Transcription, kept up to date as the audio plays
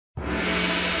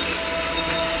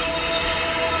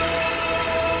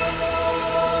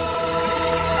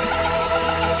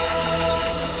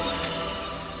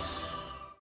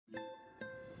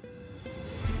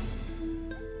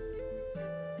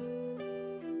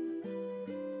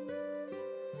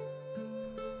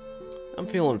I'm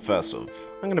feeling festive.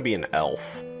 I'm gonna be an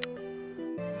elf.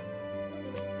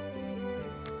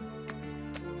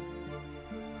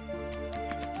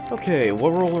 Okay,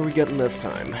 what role are we getting this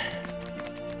time?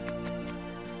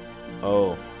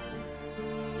 Oh.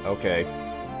 Okay.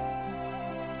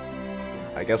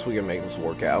 I guess we can make this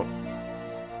work out.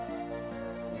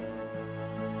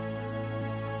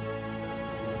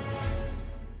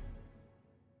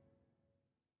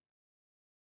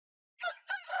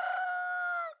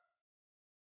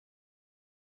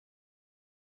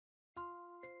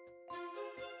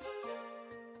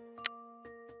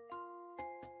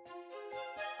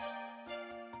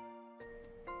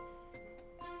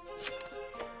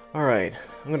 Alright,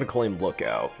 I'm gonna claim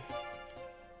Lookout.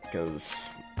 Because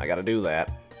I gotta do that.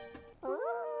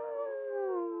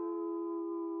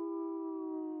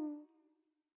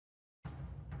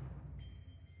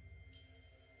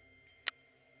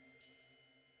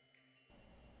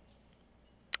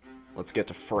 Let's get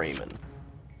to framing.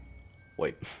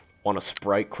 Wait, want a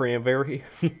Sprite Cranberry?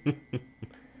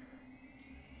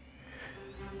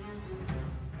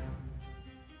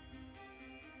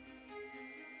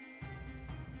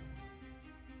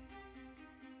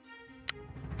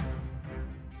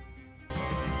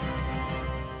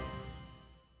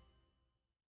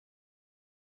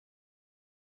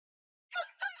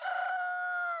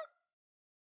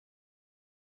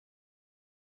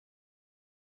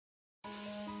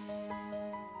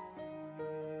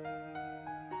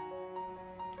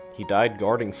 He died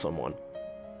guarding someone.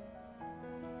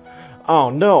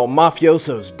 Oh no,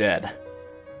 Mafioso's dead.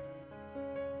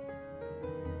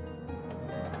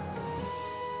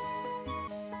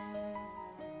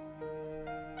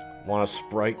 Want a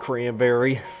Sprite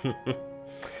Cranberry?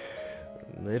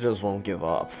 They just won't give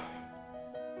up.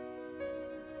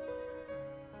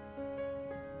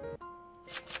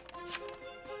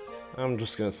 I'm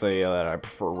just gonna say that I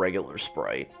prefer regular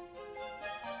Sprite.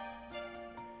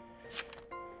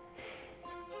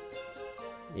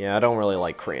 Yeah, I don't really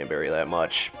like Cranberry that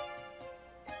much.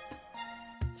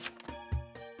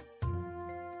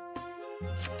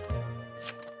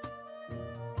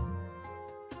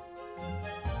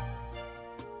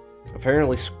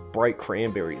 Apparently Sprite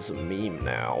Cranberry is a meme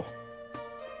now.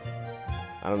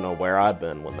 I don't know where I've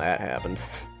been when that happened.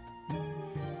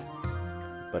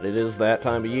 But it is that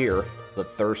time of year. The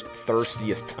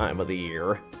thirstiest time of the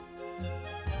year.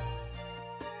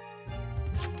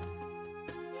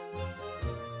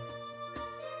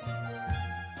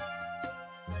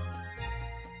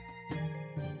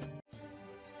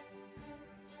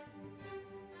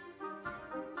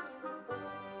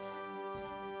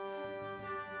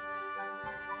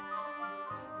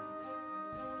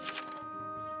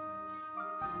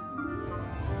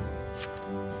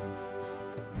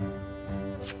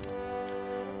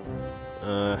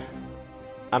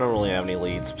 I don't really have any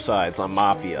leads. Besides, I'm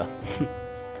Mafia.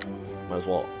 Might as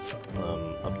well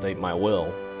update my will.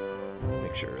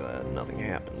 Make sure that nothing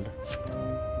happened.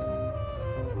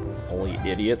 Only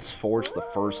idiots forge the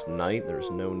first night.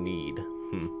 There's no need.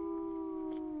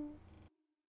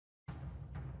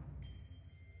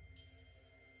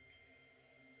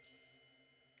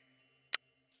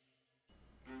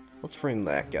 Let's frame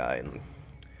that guy and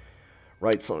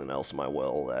write something else in my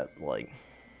will that, like,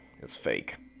 is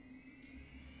fake.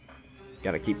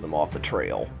 Gotta keep them off the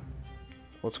trail.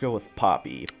 Let's go with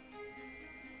Poppy.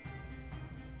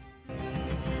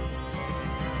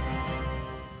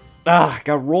 Ah,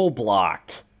 got roll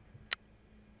blocked.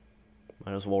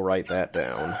 Might as well write that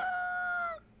down.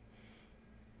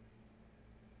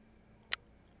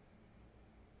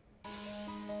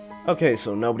 Okay,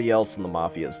 so nobody else in the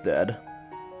Mafia is dead.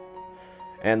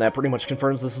 And that pretty much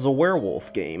confirms this is a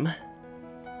werewolf game.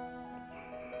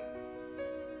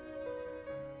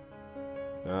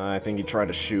 I think he tried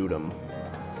to shoot him.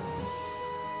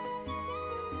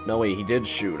 No, wait, he did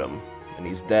shoot him. And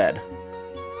he's dead.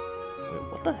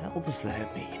 Wait, what the hell does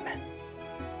that mean?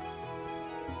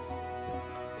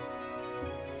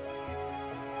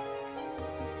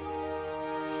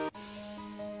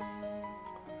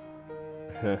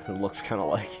 It looks kind of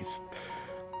like he's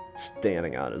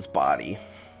standing on his body.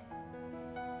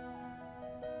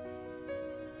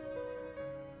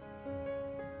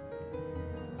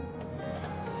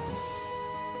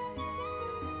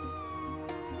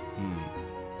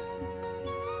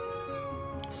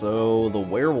 So, the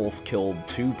werewolf killed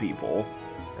 2 people,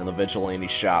 and the vigilante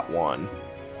shot 1.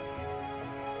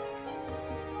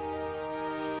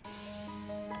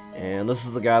 And this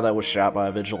is the guy that was shot by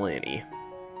a vigilante.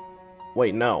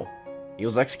 Wait, no. He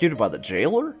was executed by the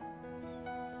jailer?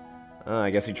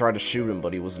 I guess he tried to shoot him,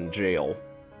 but he was in jail.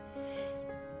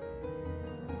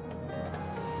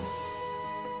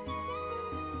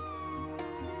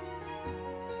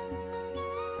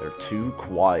 They're too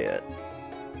quiet.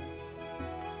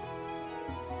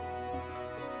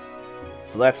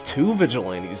 So that's 2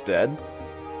 vigilantes dead.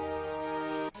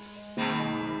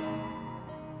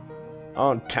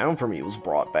 Oh, and Town for Me was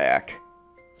brought back.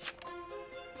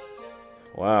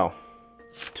 Wow.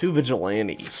 2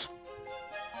 vigilantes.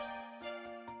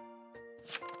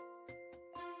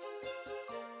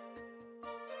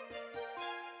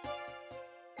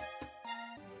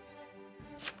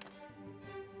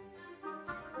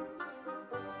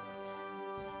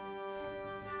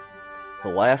 The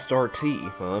last RT,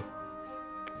 huh?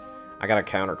 I gotta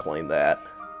counterclaim that.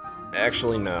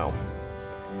 Actually, no.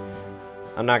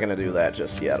 I'm not gonna do that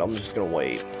just yet. I'm just gonna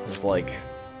wait. There's like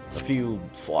a few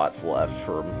slots left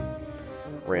for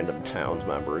random towns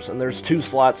members, and there's 2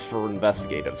 slots for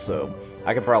investigative, so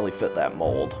I could probably fit that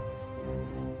mold.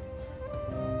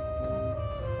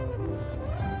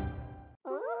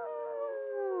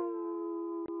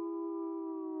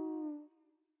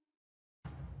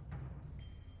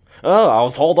 Oh, I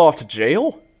was hauled off to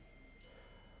jail?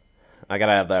 I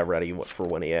gotta have that ready for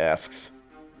when he asks.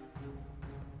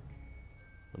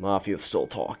 The Mafia's still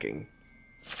talking.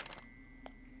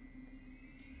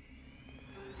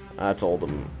 I told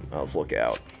him I was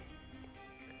lookout.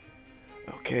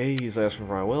 Okay, he's asking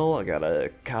for my will. I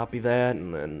gotta copy that,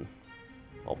 and then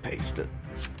I'll paste it.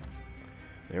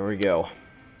 There we go.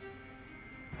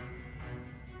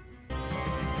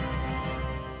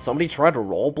 Somebody tried to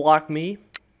roll block me?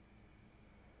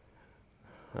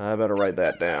 I better write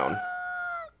that down.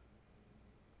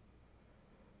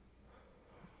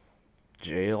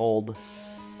 Jailed.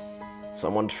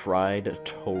 Someone tried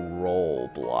to roll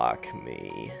block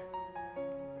me.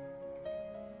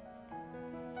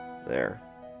 There.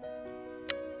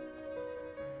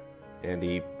 And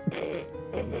he...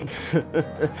 a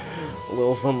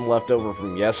little something left over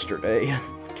from yesterday,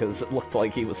 because it looked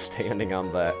like he was standing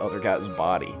on that other guy's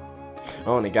body.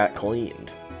 Oh, and he got cleaned.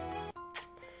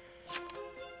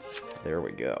 There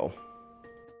we go.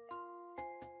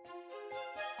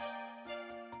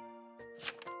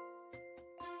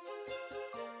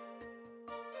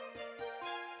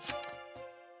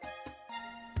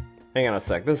 Hang on a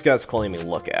sec, this guy's claiming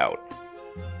lookout.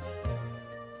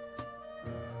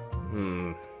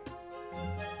 I'm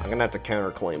gonna have to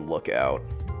counterclaim lookout.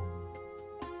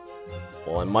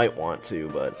 Well, I might want to,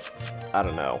 but I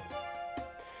don't know.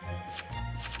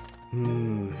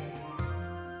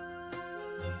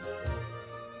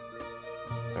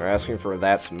 They're asking for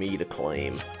that's me to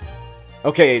claim.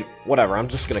 Okay, whatever, I'm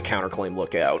just gonna counterclaim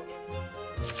lookout.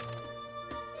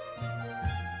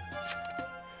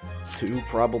 2,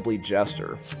 probably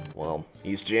Jester. Well,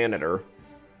 he's janitor.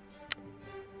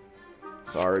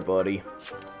 Sorry, buddy.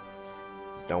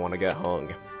 Don't want to get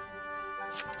hung.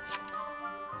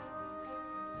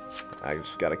 I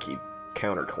just gotta keep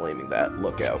counterclaiming that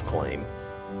lookout claim.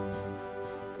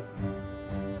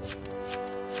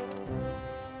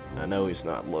 I know he's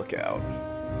not lookout.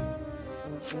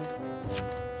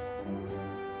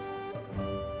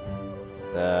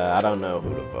 I don't know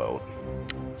who to vote.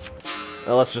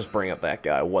 Well, let's just bring up that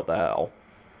guy. What the hell?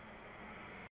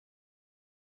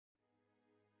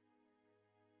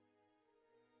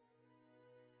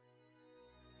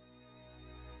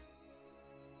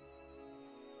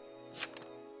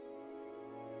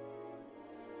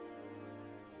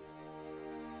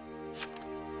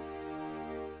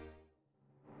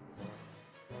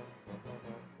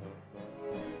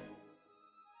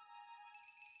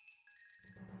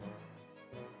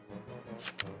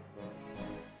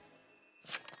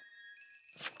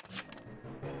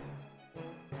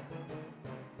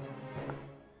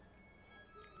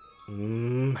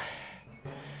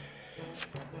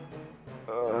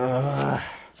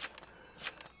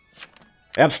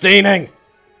 Abstaining!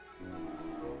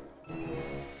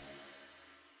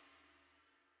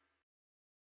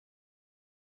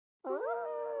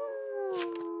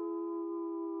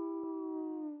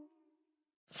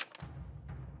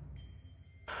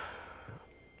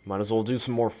 Might as well do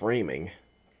some more framing.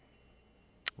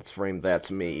 Let's frame that's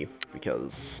me,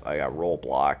 because I got roll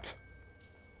blocked.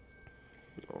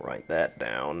 I'll write that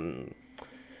down.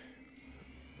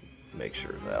 Make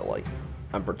sure that, like,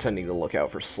 I'm pretending to look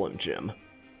out for Slim Jim.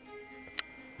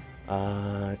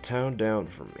 Town down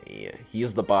for me.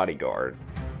 He's the bodyguard.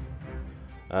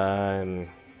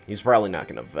 He's probably not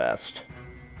gonna vest.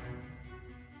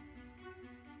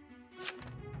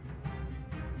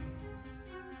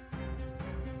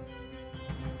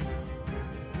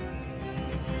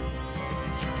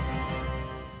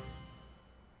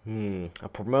 A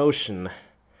promotion.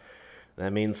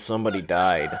 That means somebody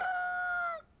died.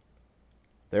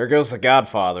 There goes the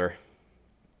Godfather.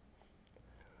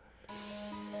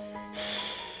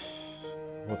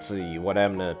 Let's see, what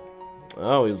happened to...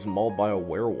 Oh, he was mauled by a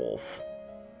werewolf.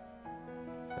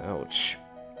 Ouch.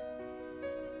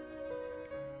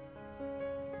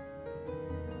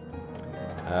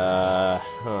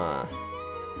 Huh.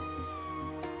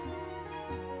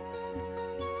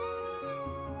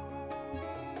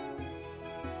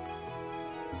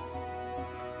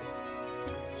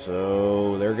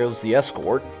 So, there goes the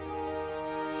escort.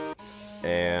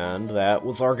 And that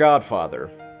was our Godfather.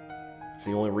 It's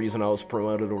the only reason I was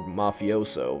promoted to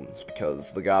Mafioso, is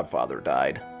because the Godfather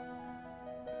died.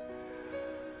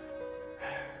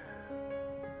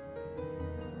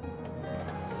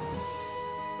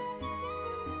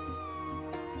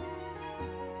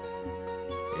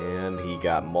 And he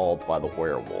got mauled by the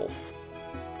werewolf.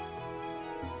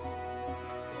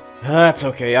 That's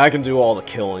okay, I can do all the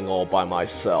killing all by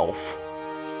myself.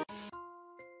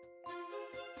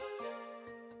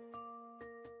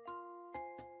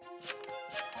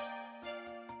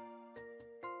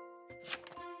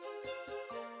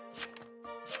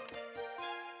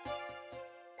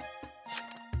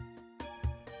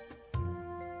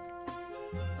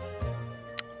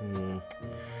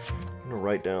 I'm gonna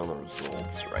write down the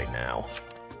results right now.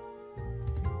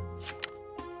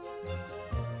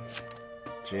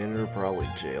 Janitor probably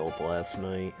jailed last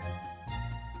night.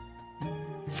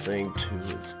 Saying 2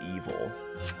 is evil.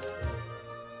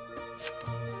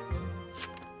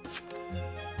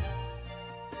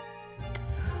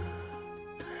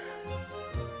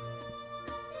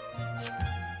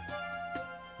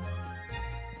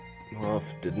 Muff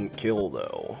didn't kill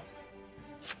though.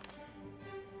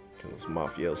 Because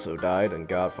Mafioso died and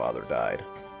Godfather died.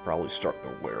 Probably struck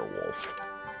the werewolf.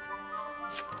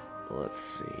 Let's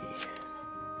see.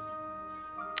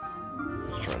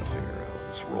 Just trying to figure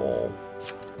out his role.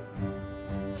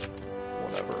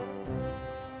 Whatever.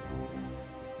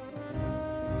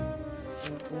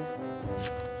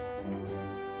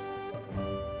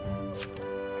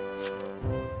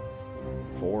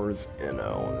 Four is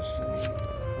Inno. Let's see.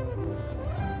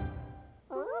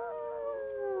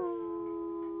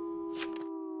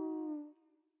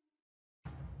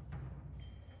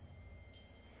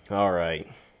 Alright.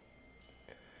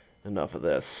 Enough of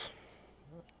this.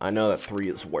 I know that 3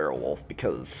 is werewolf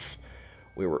because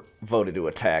we were voted to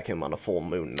attack him on a full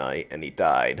moon night and he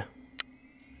died.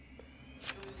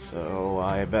 So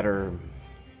I better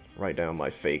write down my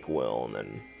fake will and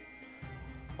then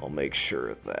I'll make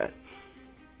sure that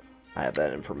I have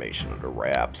that information under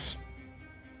wraps.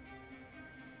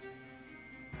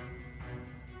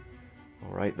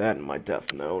 I'll write that in my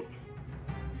death note.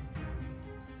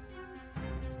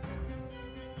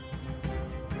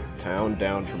 Town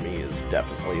down for me is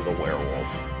definitely the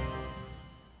werewolf.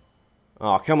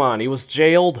 Oh, come on, he was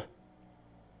jailed?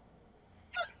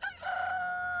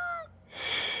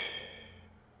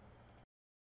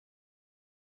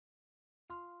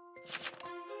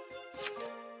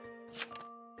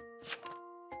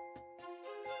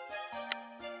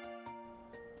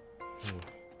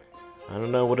 I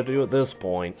don't know what to do at this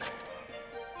point.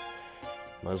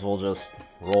 Might as well just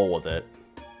roll with it.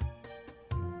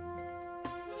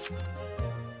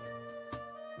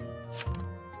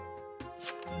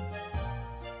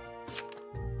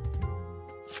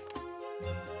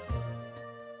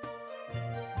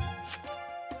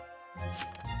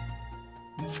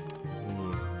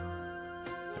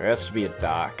 There has to be a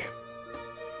doc.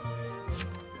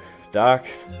 Doc,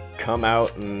 come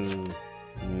out and...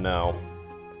 No.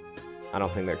 I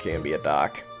don't think there can be a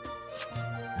doc.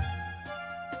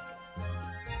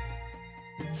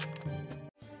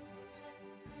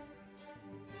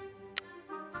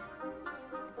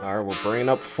 Alright, we're bringing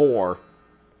up 4.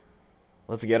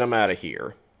 Let's get him out of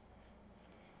here.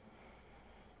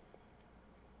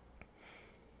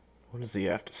 What does he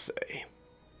have to say?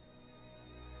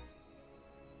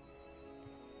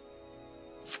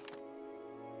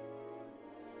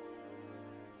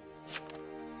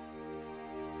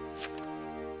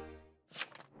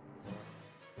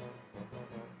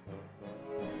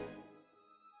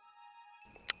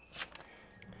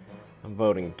 I'm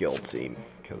voting guilty,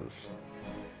 because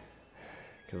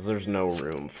there's no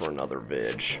room for another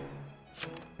Vig.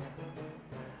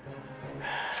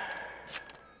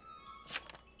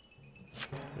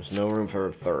 There's no room for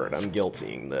a third. I'm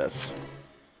guiltying this.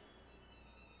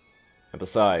 And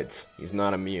besides, he's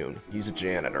not immune. He's a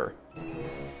janitor.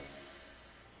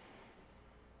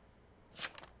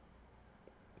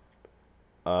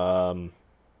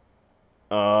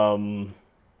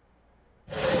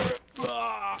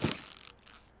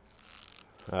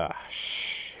 Ah,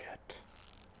 shit.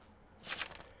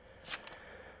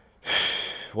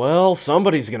 Well,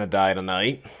 somebody's gonna die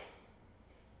tonight.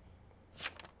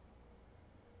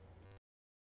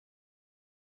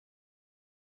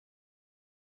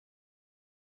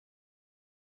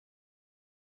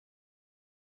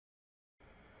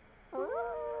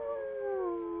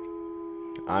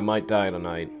 I might die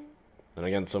tonight. And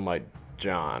again, so might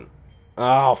John.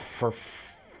 Oh,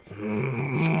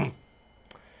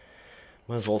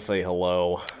 might as well say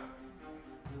hello.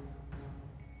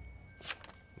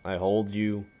 I hold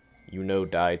you. You know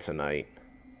die tonight.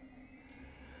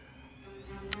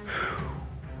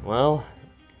 Well,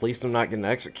 at least I'm not getting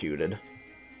executed.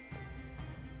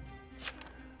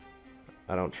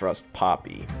 I don't trust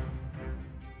Poppy.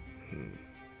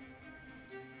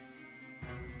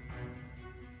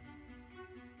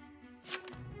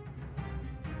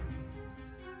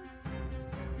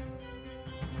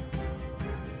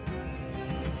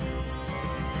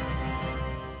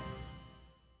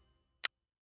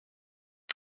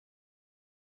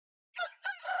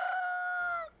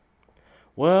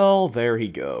 Well, there he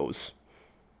goes.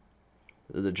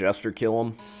 Did the Jester kill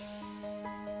him?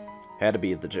 Had to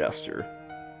be the Jester.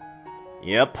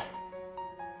 Yep.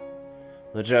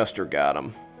 The Jester got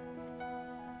him.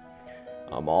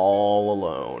 I'm all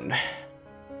alone.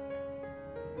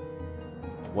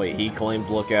 Wait, he claimed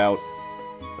lookout?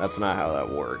 That's not how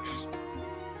that works.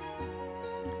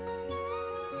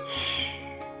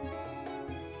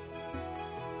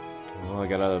 Well, I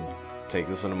gotta take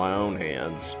this into my own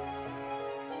hands.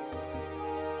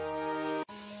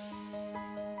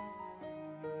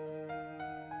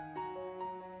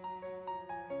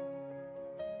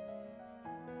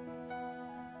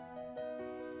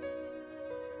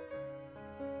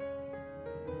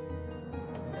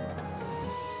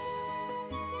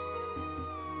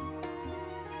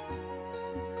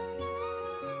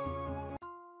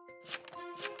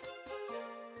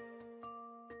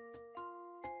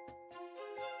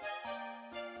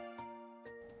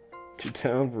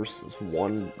 Two-town versus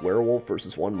one werewolf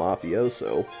versus one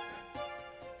mafioso,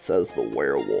 says the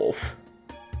werewolf.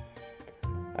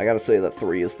 I gotta say that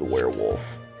 3 is the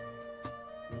werewolf.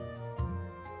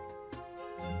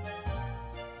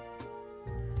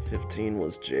 "15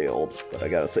 was jailed, but I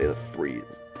gotta say that 3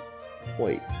 is...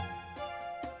 Wait.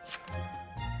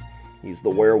 He's the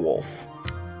werewolf.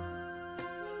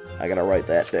 I gotta write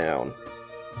that down.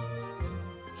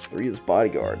 3 is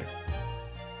bodyguard.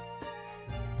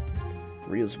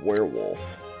 3 is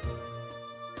werewolf.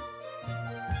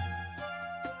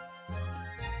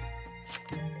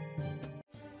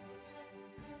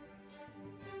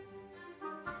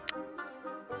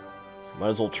 Might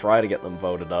as well try to get them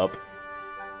voted up.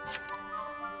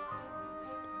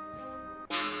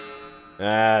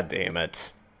 Ah, damn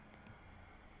it.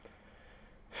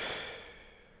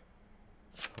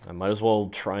 I might as well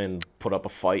try and put up a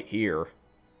fight here.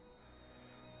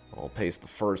 I'll paste the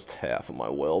first half of my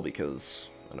will because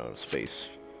I don't have space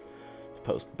to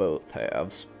post both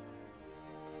halves.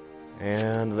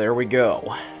 And there we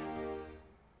go.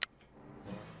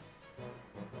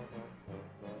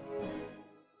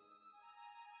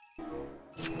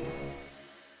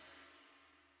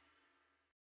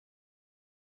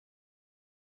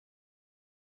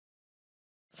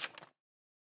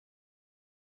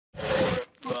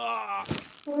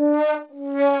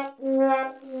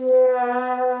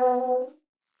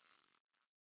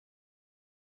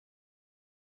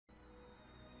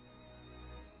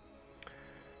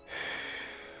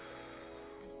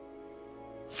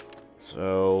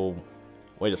 So,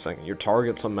 wait a second. Your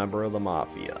target's a member of the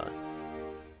Mafia.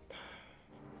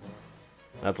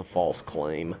 That's a false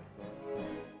claim.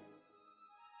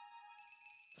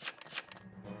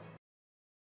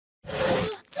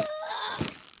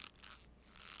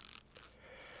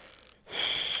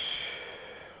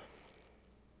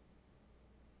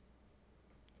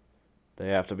 They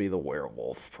have to be the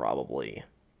werewolf, probably.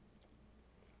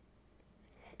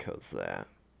 'Cause that.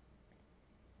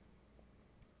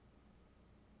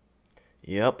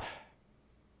 Yep.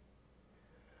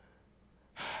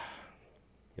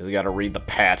 You gotta read the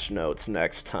patch notes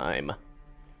next time.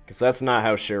 Because that's not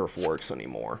how Sheriff works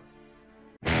anymore.